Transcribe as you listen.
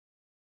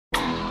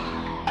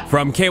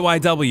From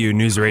KYW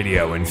News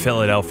Radio in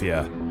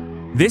Philadelphia,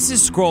 this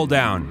is Scroll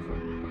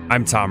Down.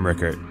 I'm Tom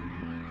Rickert.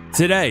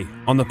 Today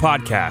on the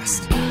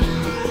podcast.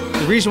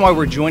 The reason why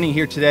we're joining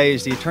here today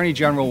is the Attorney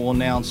General will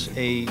announce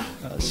a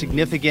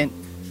significant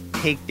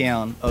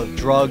takedown of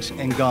drugs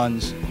and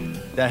guns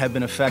that have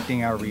been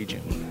affecting our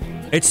region.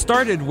 It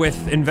started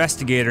with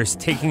investigators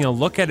taking a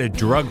look at a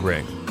drug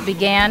ring.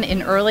 Began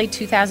in early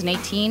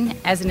 2018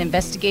 as an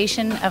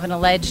investigation of an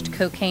alleged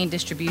cocaine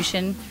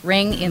distribution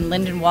ring in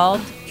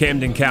Lindenwold,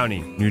 Camden County,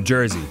 New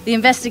Jersey. The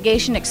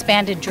investigation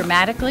expanded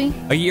dramatically.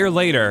 A year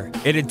later,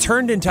 it had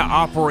turned into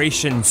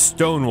Operation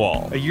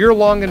Stonewall. A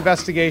year-long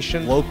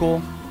investigation, Local,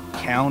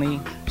 county,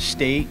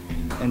 state,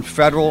 and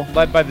federal,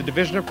 led by the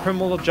Division of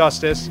Criminal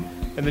Justice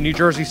and the New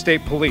Jersey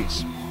State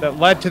Police, that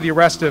led to the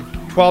arrest of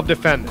 12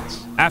 defendants.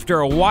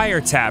 After a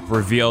wiretap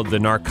revealed the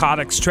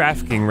narcotics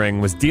trafficking ring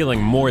was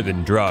dealing more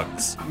than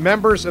drugs.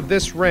 Members of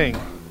this ring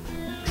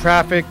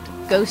trafficked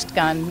Ghost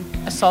gun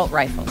assault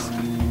rifles.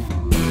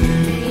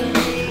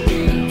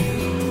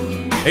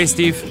 Hey,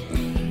 Steve.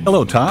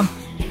 Hello, Tom.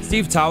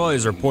 Steve Tawa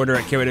is a reporter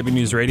at KYW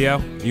News Radio.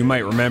 You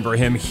might remember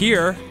him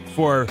here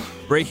for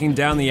breaking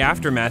down the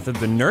aftermath of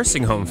the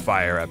nursing home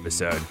fire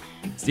episode.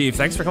 Steve,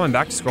 thanks for coming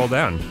back to Scroll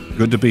Down.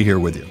 Good to be here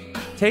with you.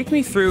 Take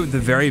me through the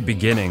very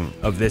beginning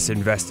of this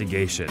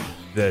investigation,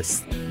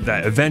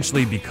 that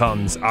eventually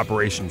becomes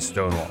Operation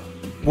Stonewall.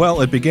 Well,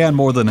 it began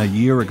more than a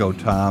year ago,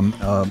 Tom,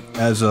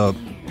 as a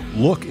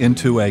look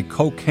into a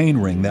cocaine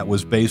ring that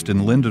was based in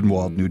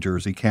Lindenwold, New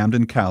Jersey,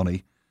 Camden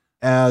County.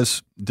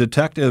 As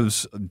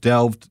detectives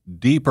delved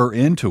deeper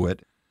into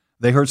it,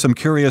 they heard some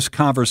curious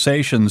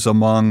conversations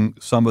among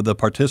some of the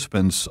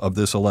participants of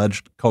this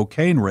alleged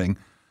cocaine ring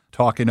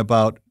talking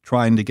about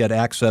trying to get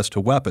access to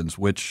weapons,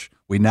 which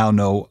we now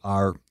know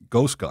are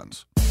ghost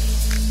guns.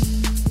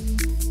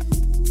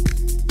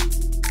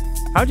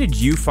 How did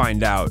you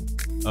find out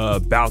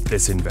about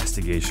this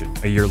investigation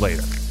a year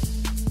later?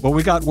 Well,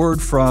 we got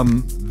word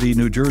from the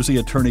New Jersey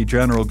Attorney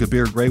General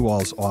Gurbir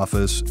Grewal's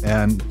office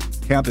and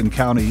Camden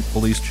County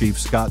Police Chief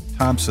Scott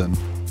Thompson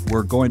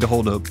were going to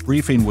hold a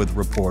briefing with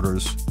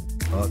reporters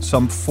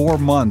some 4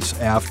 months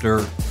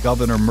after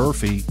Governor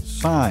Murphy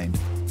signed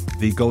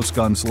the ghost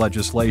guns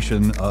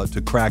legislation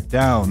to crack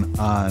down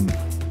on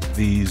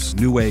these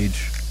new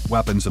age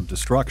weapons of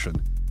destruction.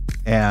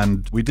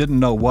 And we didn't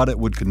know what it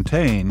would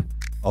contain,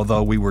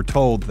 although we were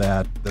told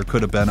that there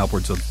could have been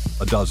upwards of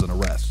a dozen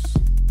arrests.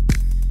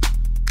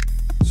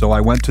 So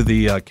I went to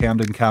the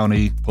Camden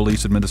County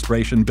Police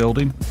Administration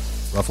building,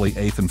 roughly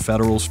 8th and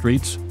Federal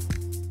Streets,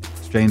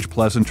 exchanged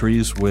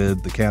pleasantries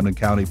with the Camden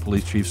County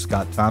Police Chief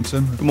Scott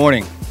Thompson. Good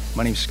morning.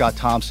 My name is Scott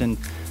Thompson.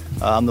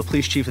 I'm the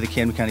police chief of the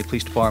Camden County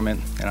Police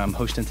Department, and I'm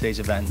hosting today's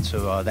event.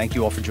 So thank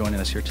you all for joining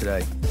us here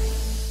today.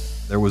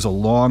 There was a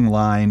long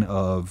line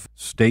of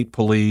state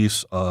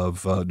police,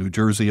 of New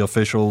Jersey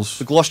officials.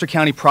 The Gloucester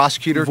County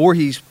Prosecutor,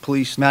 Voorhees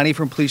Police, Mount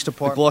Ephraim Police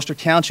Department, the Gloucester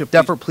Township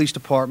Deptford Police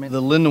Department,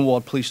 the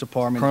Lindenwold Police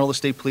Department, Colonel of the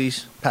State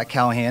Police, Pat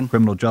Callahan.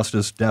 Criminal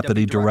Justice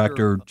Deputy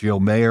Director Jill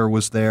Mayer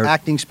was there.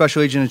 Acting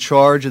Special Agent in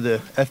Charge of the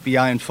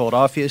FBI in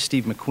Philadelphia,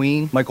 Steve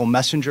McQueen. Michael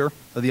Messenger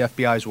of the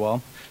FBI as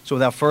well. So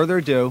without further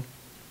ado,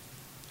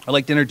 I'd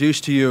like to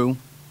introduce to you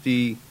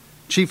the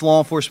Chief Law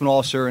Enforcement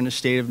Officer in the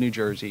state of New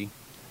Jersey,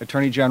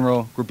 Attorney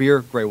General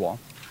Gurbir Grewal.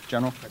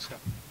 General.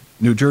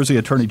 New Jersey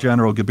Attorney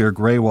General Gurbir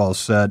Grewal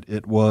said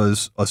it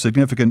was a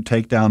significant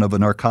takedown of a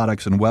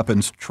narcotics and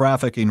weapons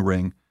trafficking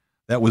ring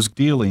that was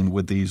dealing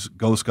with these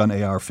ghost gun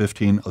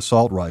AR-15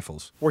 assault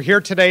rifles. We're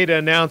here today to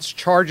announce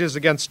charges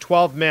against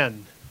 12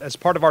 men as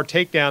part of our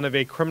takedown of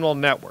a criminal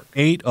network.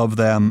 8 of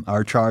them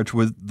are charged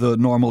with the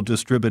normal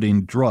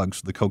distributing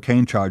drugs, the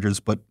cocaine charges,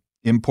 but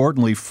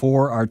importantly,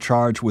 4 are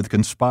charged with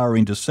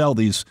conspiring to sell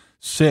these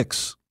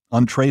 6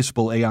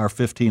 untraceable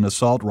AR-15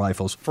 assault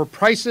rifles For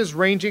prices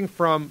ranging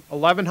from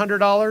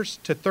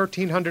 $1,100 to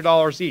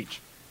 $1,300 each.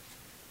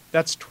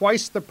 That's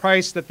twice the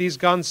price that these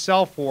guns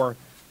sell for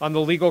on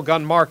the legal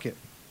gun market.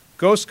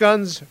 Ghost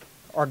guns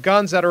are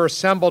guns that are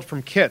assembled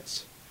from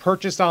kits,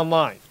 purchased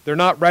online. They're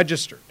not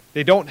registered.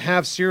 They don't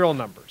have serial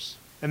numbers.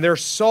 And they're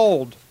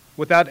sold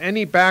without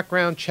any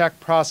background check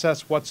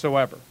process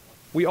whatsoever.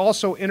 We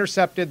also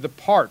intercepted the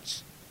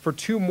parts for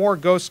 2 more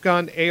ghost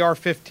gun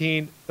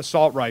AR-15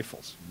 assault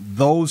rifles.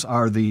 Those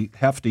are the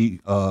hefty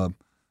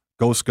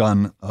ghost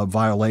gun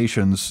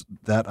violations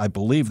that I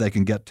believe they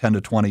can get 10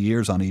 to 20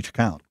 years on each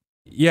count.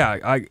 Yeah,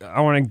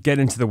 I want to get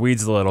into the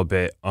weeds a little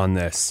bit on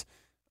this.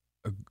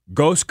 A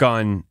ghost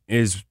gun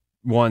is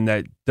one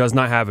that does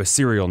not have a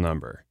serial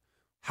number.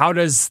 How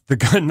does the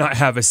gun not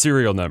have a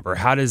serial number?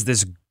 How does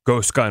this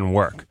ghost gun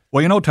work?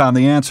 Well, you know, Tom,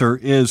 the answer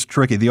is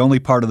tricky. The only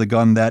part of the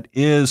gun that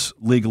is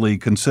legally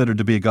considered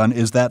to be a gun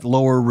is that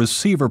lower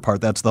receiver part.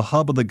 That's the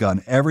hub of the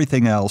gun.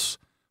 Everything else,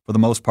 for the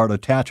most part,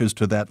 attaches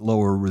to that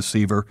lower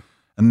receiver.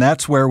 And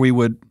that's where we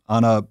would,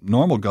 on a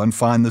normal gun,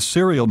 find the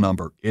serial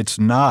number. It's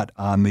not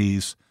on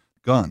these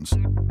guns.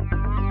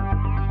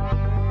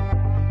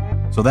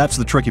 So that's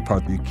the tricky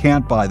part. You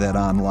can't buy that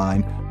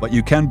online, but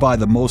you can buy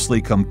the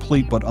mostly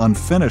complete but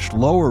unfinished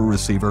lower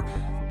receiver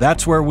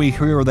That's where we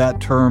hear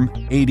that term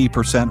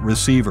 80%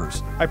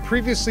 receivers. I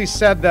previously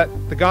said that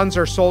the guns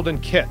are sold in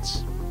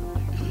kits,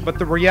 but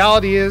the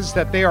reality is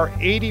that they are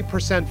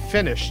 80%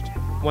 finished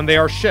when they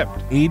are shipped.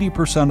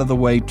 80% of the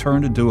way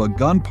turned into a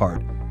gun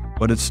part,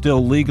 but it's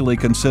still legally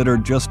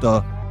considered just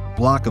a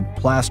block of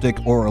plastic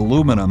or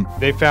aluminum.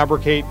 They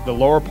fabricate the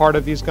lower part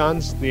of these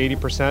guns, the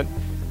 80%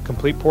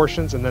 complete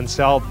portions, and then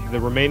sell the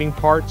remaining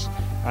parts,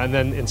 and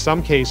then in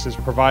some cases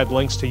provide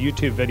links to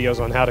YouTube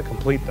videos on how to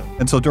complete them.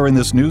 And so during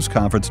this news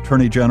conference,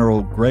 Attorney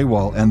General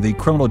Grewal and the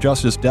Criminal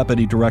Justice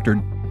Deputy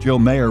Director Jill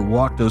Mayer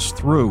walked us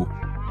through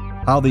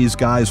how these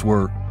guys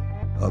were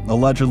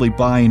allegedly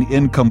buying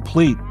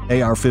incomplete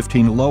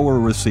AR-15 lower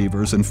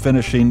receivers and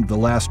finishing the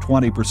last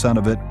 20%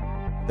 of it.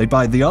 They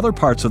buy the other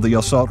parts of the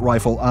assault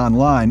rifle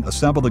online,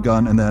 assemble the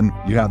gun, and then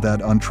you have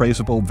that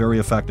untraceable, very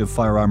effective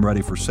firearm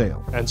ready for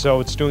sale. And so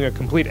it's doing a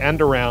complete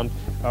end-around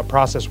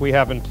process we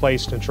have in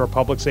place to ensure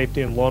public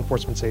safety and law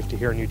enforcement safety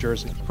here in New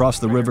Jersey. Across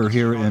the river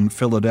here in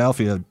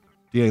Philadelphia,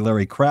 DA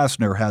Larry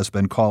Krasner has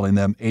been calling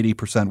them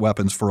 80%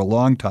 weapons for a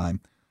long time.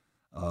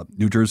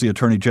 New Jersey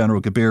Attorney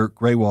General Gabir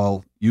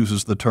Grewal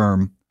uses the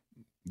term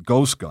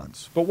ghost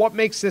guns. But what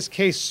makes this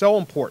case so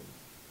important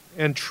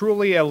and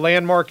truly a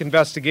landmark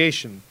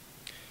investigation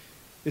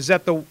is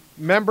that the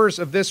members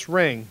of this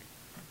ring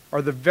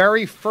are the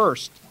very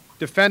first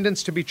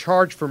defendants to be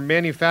charged for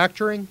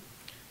manufacturing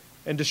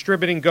and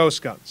distributing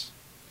ghost guns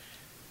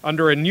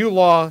under a new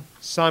law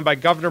signed by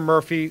Governor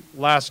Murphy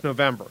last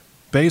November.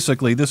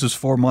 Basically, this is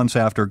 4 months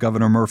after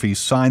Governor Murphy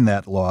signed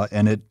that law,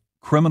 and it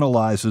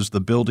criminalizes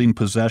the building,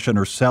 possession,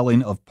 or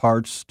selling of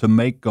parts to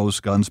make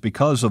ghost guns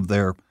because of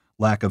their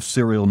lack of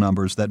serial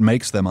numbers that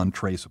makes them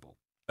untraceable.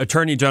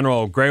 Attorney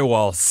General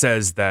Grewal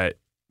says that,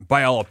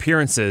 by all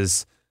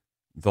appearances,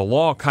 the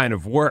law kind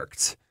of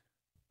worked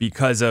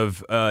because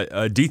of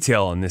a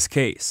detail in this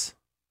case.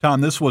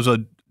 Tom, this was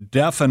a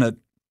definite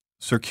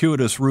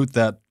circuitous route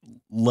that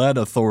led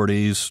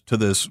authorities to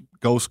this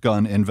ghost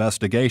gun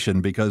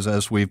investigation because,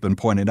 as we've been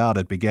pointing out,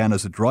 it began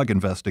as a drug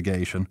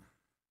investigation.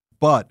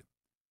 But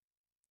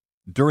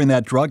during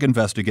that drug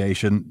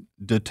investigation,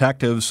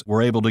 detectives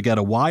were able to get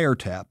a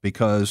wiretap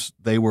because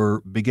they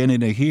were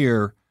beginning to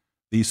hear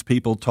these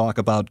people talk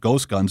about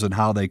ghost guns and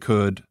how they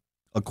could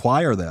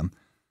acquire them.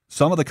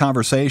 Some of the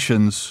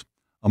conversations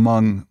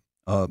among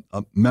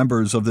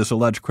members of this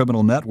alleged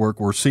criminal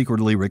network were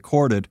secretly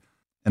recorded.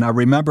 And I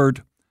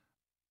remembered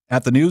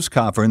at the news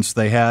conference,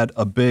 they had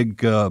a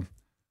big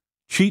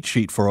cheat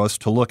sheet for us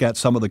to look at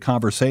some of the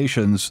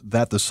conversations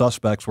that the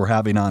suspects were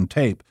having on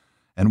tape.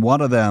 And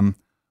one of them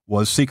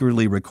was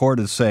secretly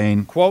recorded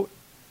saying, quote,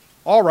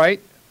 "All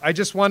right, I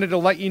just wanted to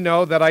let you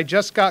know that I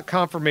just got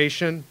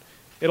confirmation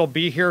it'll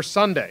be here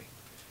Sunday.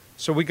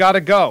 So we got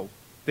to go.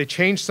 They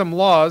changed some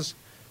laws,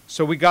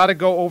 so we got to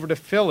go over to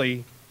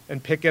Philly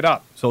and pick it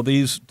up." So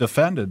these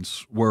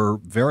defendants were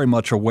very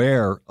much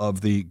aware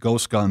of the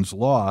ghost guns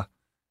law,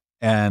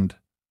 and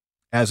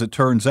as it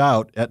turns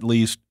out, at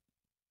least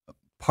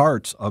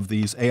parts of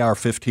these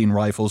AR-15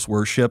 rifles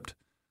were shipped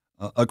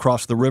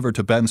across the river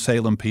to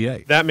Bensalem,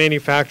 PA. That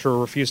manufacturer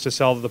refused to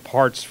sell the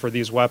parts for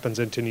these weapons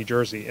into New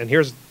Jersey. And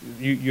here's,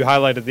 you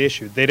highlighted the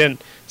issue. They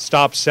didn't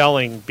stop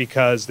selling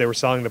because they were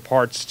selling the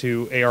parts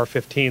to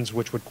AR-15s,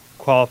 which would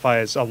qualify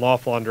as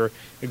unlawful under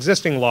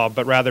existing law,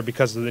 but rather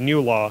because of the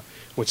new law,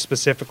 which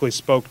specifically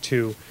spoke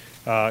to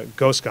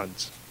ghost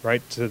guns,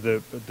 right, to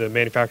the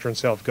manufacture and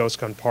sale of ghost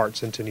gun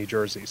parts into New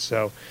Jersey.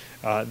 So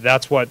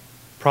that's what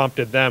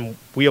prompted them,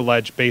 we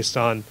allege, based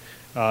on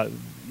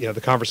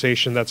the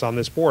conversation that's on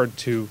this board,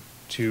 to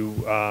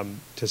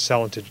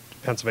sell into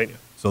Pennsylvania.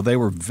 So they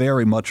were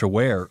very much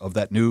aware of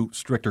that new,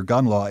 stricter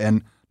gun law,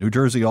 and New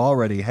Jersey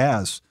already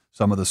has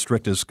some of the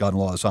strictest gun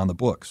laws on the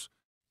books.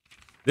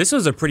 This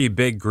was a pretty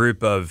big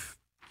group of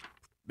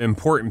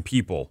important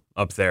people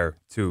up there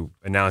to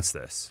announce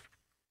this.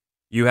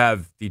 You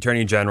have the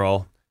Attorney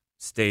General,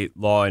 state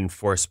law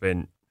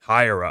enforcement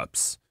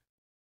higher-ups.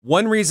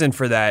 One reason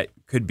for that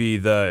could be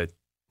the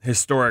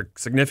historic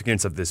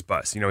significance of this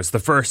bust. You know, it's the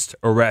first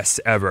arrest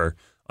ever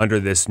under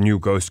this new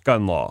ghost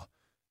gun law.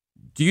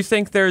 Do you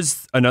think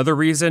there's another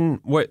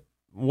reason?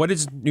 What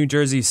is New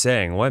Jersey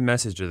saying? What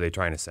message are they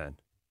trying to send?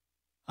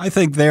 I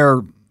think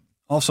they're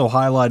also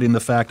highlighting the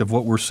fact of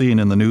what we're seeing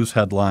in the news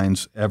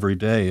headlines every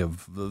day,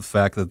 of the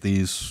fact that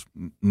these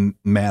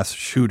mass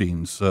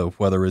shootings,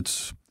 whether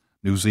it's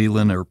New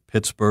Zealand or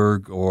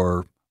Pittsburgh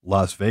or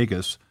Las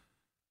Vegas,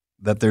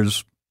 that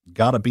there's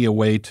got to be a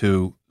way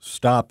to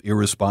stop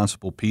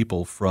irresponsible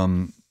people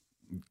from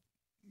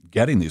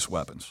getting these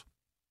weapons.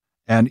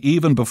 And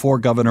even before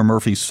Governor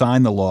Murphy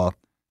signed the law,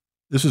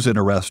 this is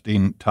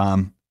interesting,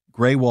 Tom,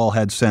 Grewal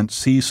had sent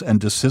cease and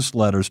desist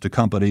letters to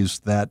companies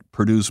that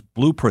produce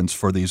blueprints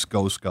for these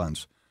ghost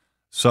guns.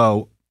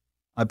 So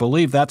I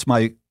believe that's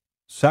my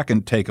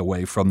second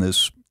takeaway from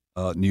this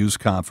news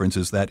conference,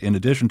 is that in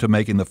addition to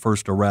making the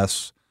first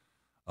arrests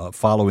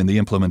following the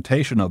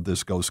implementation of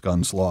this ghost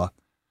guns law,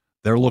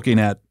 they're looking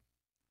at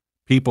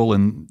people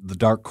in the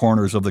dark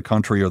corners of the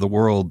country or the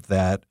world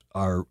that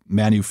are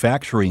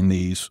manufacturing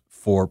these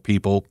for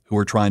people who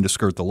are trying to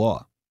skirt the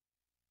law.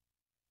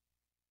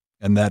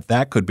 and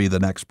that could be the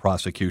next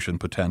prosecution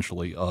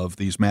potentially of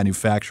these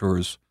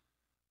manufacturers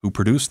who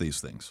produce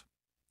these things.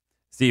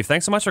 Steve,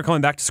 thanks so much for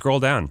coming back to Scroll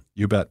Down.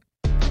 You bet.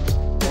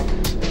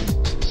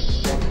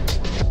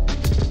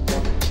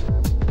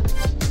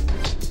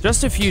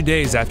 Just a few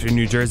days after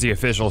New Jersey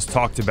officials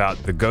talked about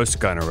the ghost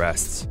gun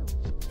arrests,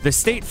 the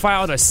state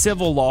filed a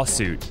civil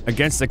lawsuit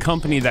against a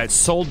company that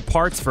sold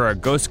parts for a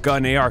ghost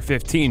gun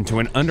AR-15 to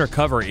an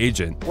undercover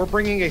agent. We're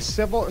bringing a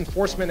civil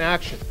enforcement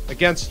action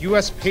against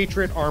U.S.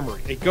 Patriot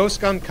Armory, a ghost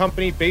gun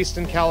company based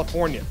in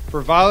California,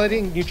 for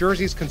violating New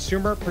Jersey's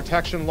consumer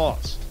protection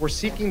laws. We're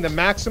seeking the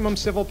maximum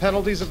civil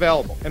penalties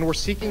available, and we're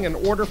seeking an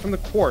order from the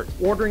court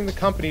ordering the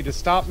company to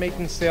stop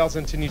making sales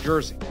into New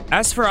Jersey.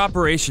 As for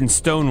Operation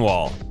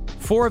Stonewall,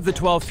 4 of the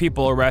 12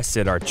 people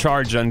arrested are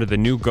charged under the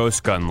new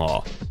ghost gun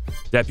law.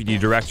 Deputy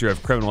Director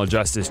of Criminal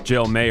Justice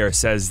Jill Mayer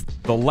says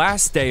the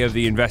last day of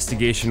the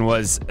investigation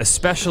was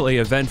especially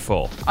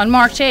eventful. On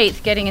March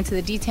 8th, getting into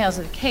the details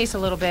of the case a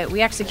little bit,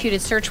 we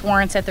executed search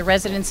warrants at the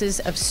residences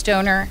of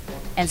Stoner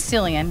and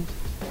Cillian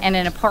and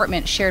an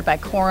apartment shared by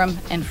Coram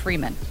and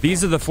Freeman.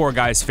 These are the 4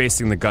 guys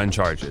facing the gun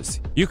charges.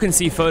 You can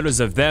see photos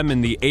of them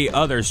and the 8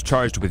 others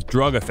charged with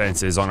drug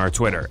offenses on our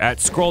Twitter at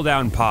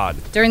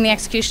ScrollDownPod. During the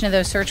execution of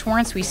those search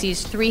warrants, we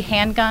seized 3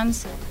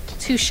 handguns,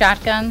 2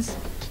 shotguns,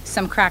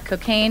 some crack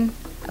cocaine,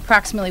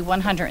 approximately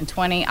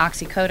 120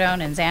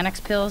 oxycodone and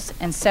Xanax pills,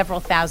 and several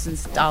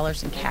 $thousands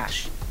in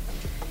cash.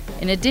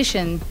 In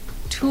addition,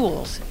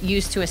 tools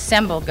used to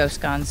assemble ghost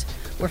guns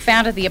were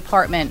found at the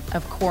apartment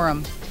of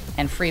Coram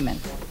and Freeman.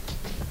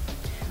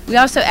 We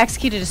also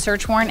executed a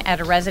search warrant at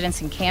a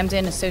residence in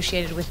Camden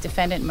associated with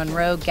defendant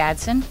Monroe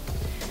Gadsden,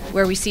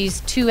 where we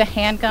seized 2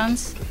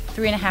 handguns,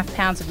 3.5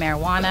 pounds of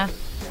marijuana,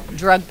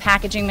 drug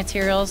packaging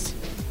materials,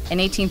 and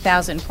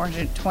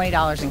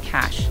 $18,420 in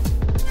cash.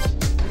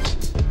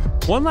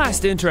 One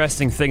last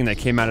interesting thing that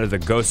came out of the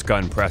Ghost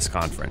Gun press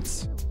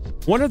conference.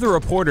 One of the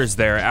reporters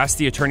there asked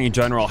the Attorney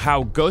General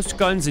how ghost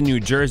guns in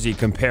New Jersey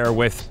compare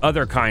with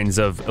other kinds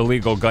of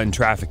illegal gun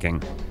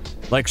trafficking,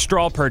 like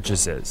straw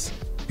purchases,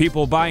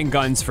 people buying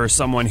guns for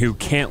someone who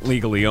can't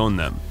legally own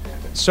them.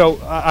 So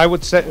I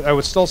would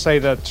still say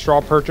that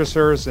straw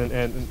purchasers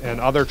and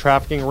other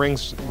trafficking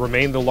rings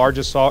remain the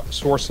largest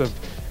source of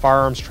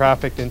firearms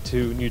trafficked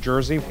into New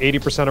Jersey.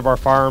 80% of our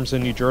firearms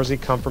in New Jersey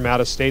come from out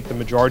of state. The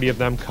majority of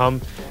them come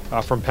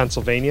from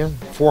Pennsylvania.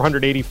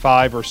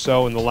 485 or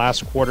so in the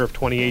last quarter of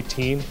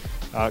 2018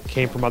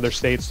 came from other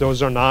states.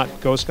 Those are not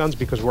ghost guns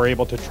because we're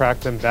able to track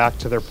them back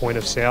to their point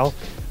of sale.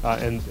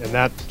 And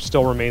that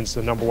still remains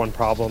the number one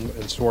problem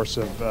and source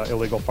of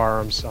illegal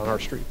firearms on our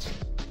streets.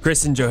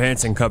 Kristen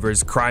Johansson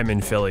covers crime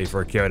in Philly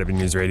for KOW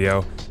News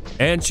Radio,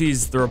 and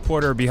she's the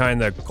reporter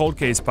behind the Cold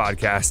Case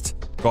podcast,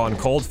 Gone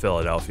Cold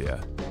Philadelphia,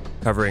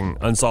 covering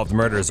unsolved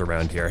murders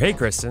around here. Hey,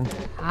 Kristen.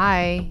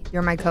 Hi.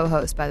 You're my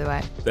co-host, by the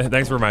way.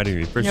 Thanks for reminding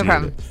me. Appreciate No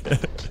problem.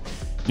 it.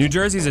 New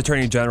Jersey's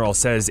Attorney General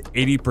says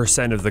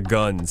 80% of the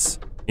guns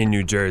in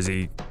New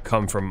Jersey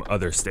come from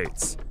other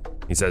states.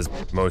 He says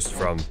most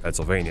from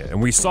Pennsylvania. And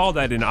we saw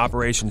that in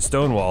Operation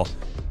Stonewall.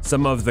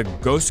 Some of the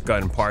ghost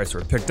gun parts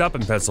were picked up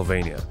in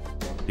Pennsylvania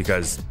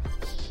because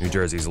New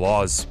Jersey's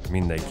laws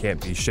mean they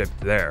can't be shipped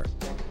there.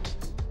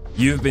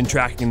 You've been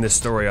tracking this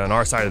story on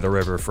our side of the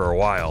river for a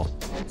while.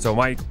 So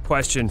my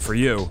question for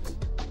you,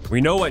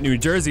 we know what New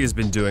Jersey has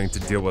been doing to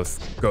deal with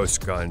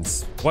ghost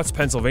guns. What's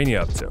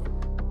Pennsylvania up to?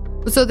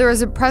 So there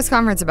was a press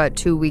conference about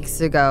 2 weeks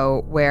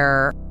ago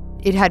where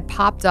it had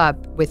popped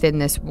up within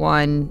this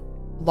one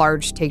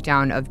large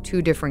takedown of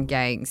 2 different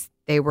gangs.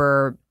 They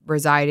were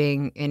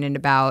residing in and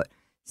about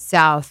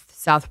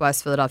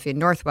southwest Philadelphia,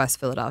 northwest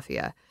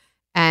Philadelphia.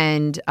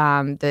 And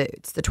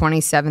it's the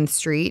 27th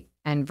Street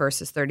and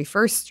versus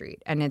 31st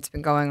Street. And it's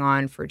been going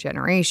on for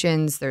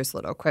generations. There's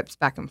little quips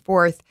back and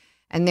forth.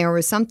 And there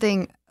was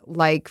something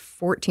like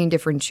 14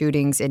 different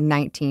shootings in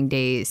 19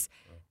 days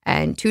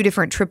and 2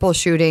 different triple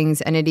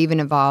shootings. And it even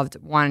involved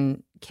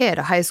one kid,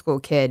 a high school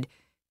kid,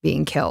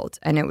 being killed.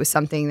 And it was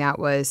something that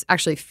was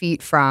actually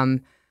feet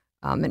from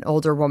an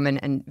older woman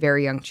and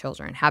very young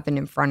children, happened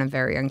in front of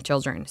very young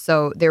children.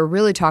 So they were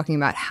really talking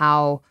about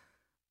how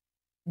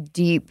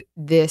deep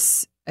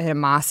this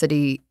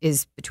animosity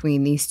is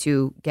between these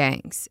 2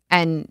 gangs.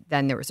 And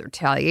then there was a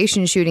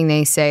retaliation shooting,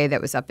 they say,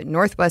 that was up in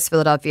northwest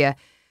Philadelphia.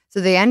 So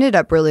they ended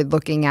up really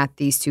looking at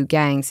these 2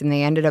 gangs, and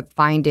they ended up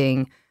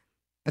finding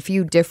a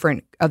few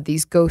different of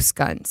these ghost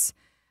guns.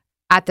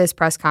 At this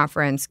press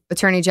conference,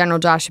 Attorney General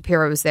Josh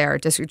Shapiro was there,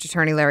 District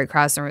Attorney Larry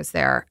Krasner was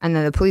there, and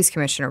then the Police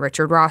Commissioner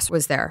Richard Ross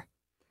was there.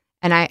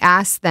 And I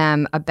asked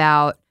them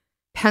about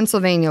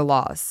Pennsylvania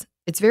laws.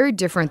 It's very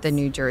different than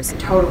New Jersey.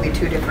 Totally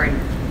 2 different,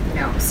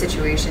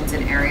 situations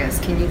and areas.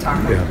 Can you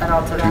talk at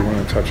all to that? Do you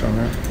want to touch on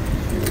that?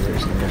 You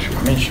raised an issue.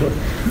 I mean, sure.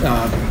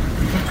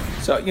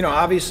 So,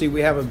 obviously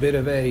we have a bit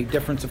of a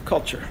difference of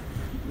culture.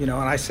 And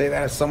I say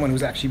that as someone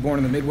who's actually born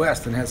in the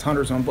Midwest and has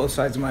hunters on both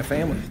sides of my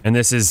family. And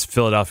this is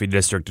Philadelphia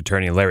District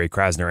Attorney Larry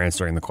Krasner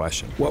answering the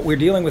question. What we're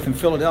dealing with in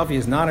Philadelphia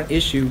is not an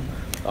issue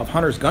of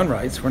hunters' gun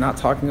rights. We're not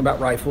talking about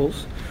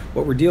rifles.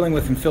 What we're dealing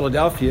with in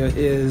Philadelphia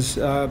is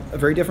a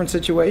very different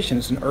situation.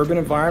 It's an urban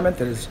environment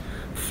that is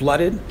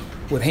flooded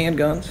with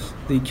handguns.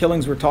 The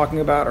killings we're talking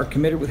about are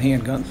committed with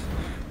handguns.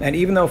 And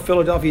even though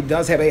Philadelphia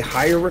does have a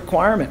higher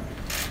requirement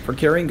for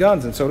carrying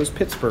guns, and so does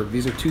Pittsburgh,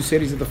 these are two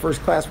cities of the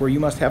first class where you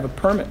must have a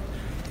permit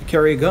to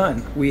carry a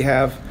gun. We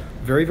have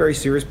very, very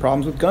serious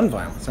problems with gun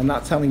violence. I'm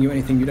not telling you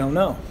anything you don't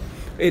know.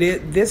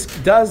 This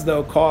does,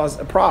 though, cause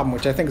a problem,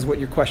 which I think is what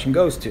your question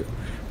goes to,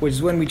 which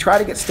is when we try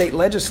to get state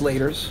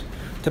legislators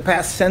to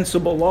pass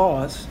sensible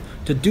laws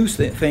to do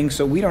things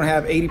so we don't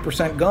have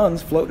 80%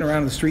 guns floating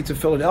around the streets of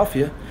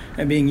Philadelphia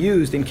and being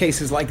used in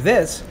cases like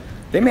this,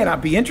 they may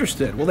not be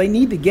interested. Well, they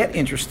need to get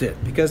interested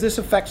because this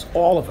affects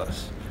all of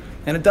us.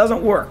 And it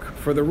doesn't work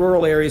for the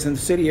rural areas and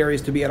the city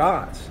areas to be at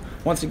odds.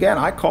 Once again,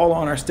 I call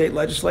on our state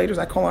legislators,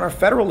 I call on our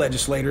federal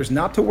legislators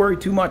not to worry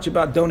too much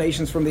about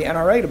donations from the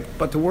NRA,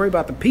 but to worry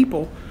about the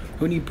people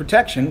who need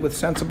protection with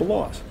sensible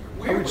laws.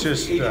 I would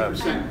just,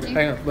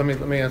 hang on, let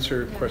me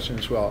answer your question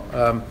as well.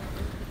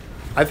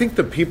 I think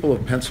the people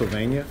of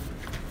Pennsylvania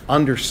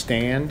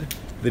understand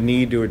the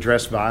need to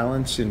address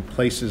violence in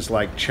places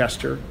like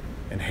Chester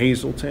and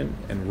Hazleton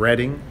and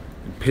Reading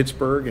and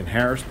Pittsburgh and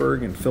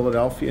Harrisburg and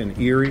Philadelphia and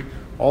Erie,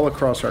 all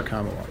across our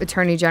Commonwealth.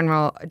 Attorney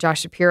General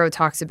Josh Shapiro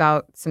talks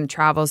about some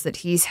travels that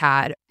he's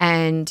had,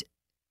 and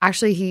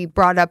actually he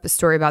brought up a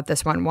story about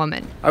this one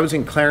woman. I was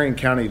in Clarion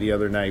County the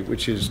other night,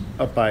 which is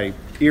up by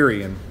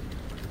Erie, and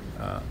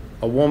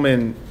a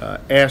woman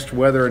asked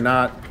whether or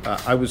not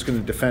I was going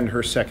to defend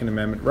her Second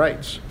Amendment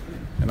rights.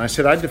 And I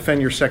said, I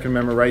defend your Second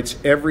Amendment rights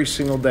every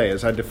single day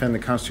as I defend the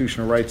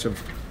constitutional rights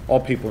of all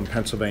people in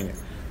Pennsylvania.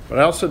 But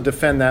I also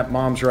defend that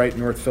mom's right in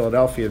North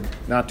Philadelphia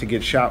not to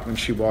get shot when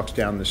she walks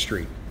down the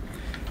street.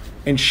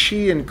 And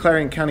she in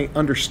Clarion County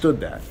understood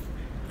that.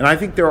 And I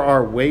think there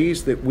are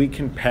ways that we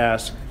can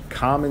pass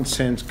common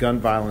sense gun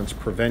violence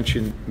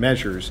prevention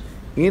measures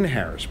in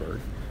Harrisburg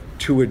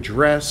to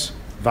address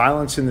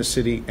violence in the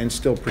city and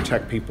still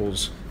protect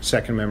people's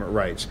Second Amendment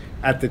rights.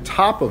 At the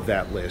top of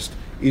that list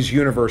is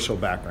universal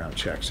background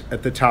checks,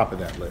 at the top of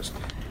that list.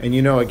 And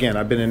you know, again,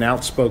 I've been an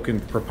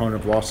outspoken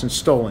proponent of lost and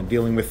stolen,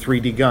 dealing with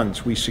 3D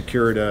guns. We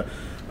secured a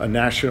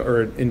national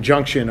or an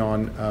injunction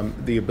on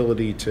the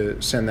ability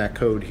to send that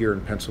code here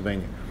in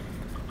Pennsylvania.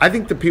 I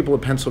think the people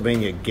of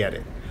Pennsylvania get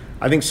it.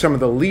 I think some of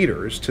the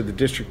leaders, to the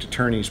district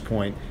attorney's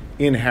point,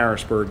 in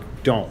Harrisburg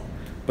don't.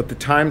 But the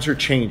times are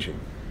changing.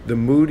 The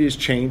mood is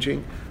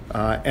changing.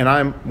 And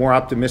I'm more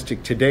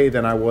optimistic today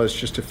than I was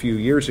just a few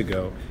years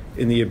ago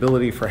in the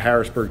ability for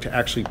Harrisburg to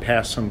actually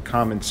pass some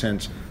common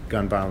sense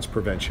gun violence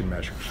prevention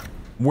measures.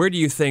 Where do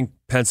you think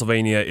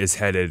Pennsylvania is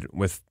headed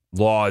with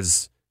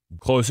laws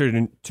closer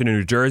to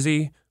New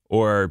Jersey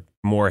or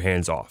more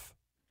hands-off?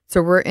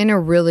 So we're in a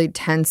really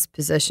tense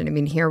position. I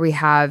mean, here we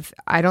have,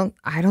 I don't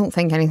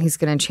think anything's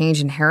going to change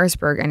in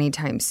Harrisburg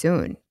anytime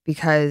soon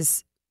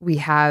because we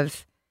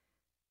have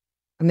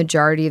a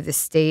majority of the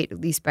state, at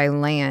least by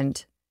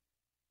land,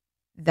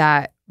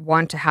 that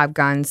want to have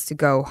guns to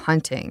go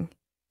hunting.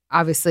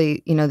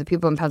 Obviously, you know, the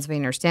people in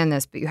Pennsylvania understand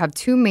this, but you have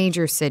two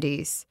major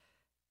cities,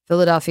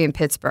 Philadelphia and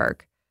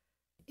Pittsburgh.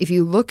 If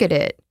you look at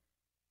it,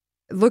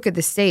 look at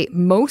the state,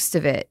 most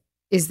of it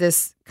is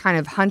this kind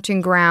of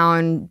hunting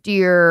ground,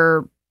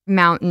 deer,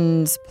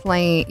 mountains,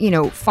 plain, you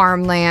know,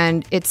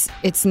 farmland. It's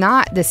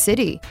not the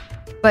city.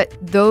 But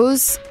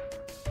those,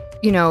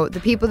 you know, the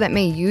people that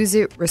may use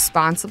it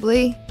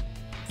responsibly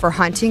for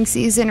hunting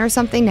season or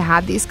something to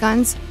have these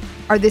guns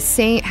are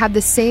have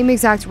the same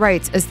exact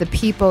rights as the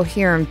people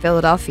here in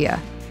Philadelphia.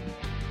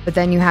 But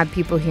then you have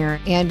people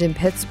here and in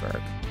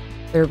Pittsburgh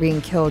that are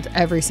being killed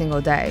every single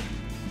day.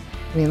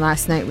 I mean,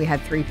 last night we had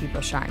 3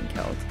 people shot and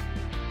killed.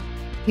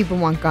 People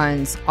want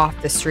guns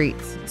off the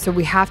streets. So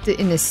we have to,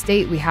 in this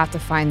state, we have to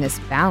find this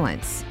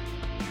balance.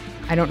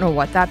 I don't know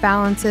what that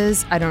balance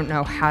is. I don't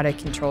know how to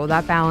control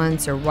that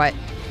balance or what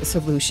the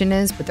solution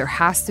is, but there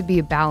has to be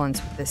a balance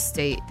with this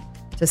state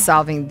to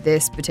solving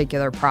this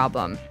particular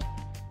problem.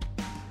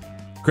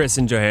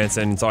 Kristen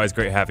Johansson, it's always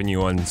great having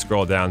you on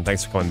Scroll Down.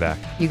 Thanks for coming back.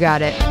 You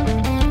got it.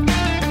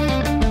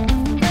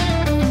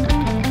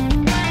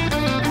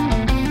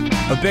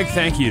 A big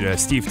thank you to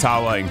Steve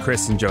Tawa and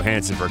Kristen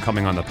Johansson for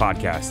coming on the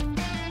podcast.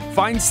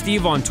 Find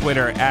Steve on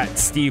Twitter at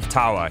Steve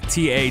Tawa,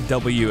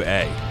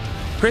 Tawa.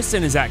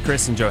 Kristen is at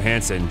Kristen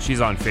Johansson. She's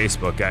on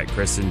Facebook at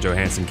Kristen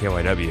Johansson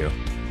KYW.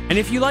 And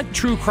if you like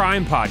true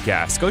crime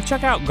podcasts, go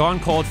check out Gone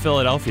Cold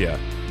Philadelphia.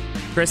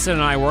 Kristen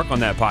and I work on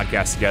that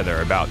podcast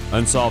together about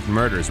unsolved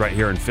murders right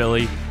here in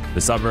Philly,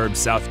 the suburbs,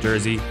 South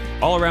Jersey,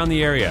 all around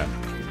the area.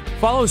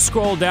 Follow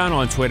Scroll Down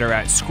on Twitter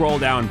at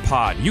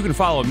ScrollDownPod. You can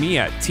follow me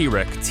at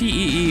TRick,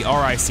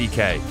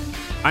 TEERICK.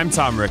 I'm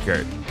Tom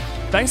Rickert.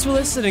 Thanks for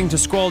listening to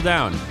Scroll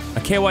Down, a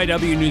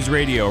KYW News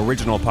Radio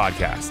original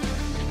podcast.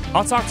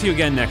 I'll talk to you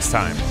again next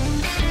time.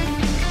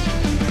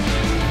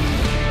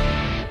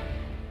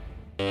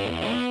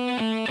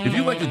 If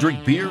you like to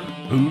drink beer,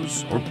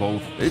 booze, or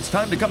both, it's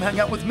time to come hang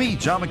out with me,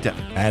 John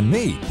McDevitt. And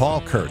me,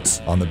 Paul Kurtz,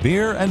 on the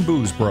Beer and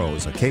Booze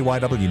Bros, a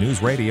KYW News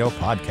Radio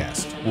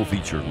podcast. We'll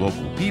feature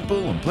local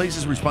people and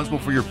places responsible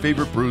for your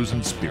favorite brews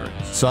and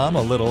spirits. Some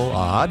a little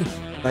odd.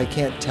 I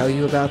can't tell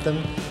you about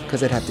them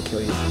because I'd have to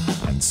kill you.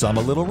 And some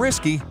a little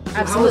risky.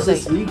 Absolutely. How is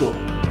this legal?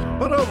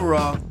 But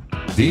overall,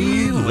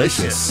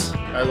 delicious.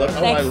 I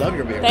love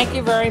your beer. Thank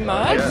you very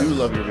much. I do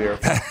love your beer.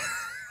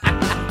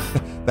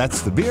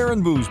 That's the Beer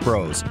and Booze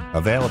Bros,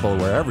 available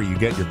wherever you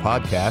get your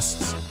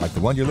podcasts, like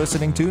the one you're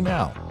listening to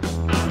now.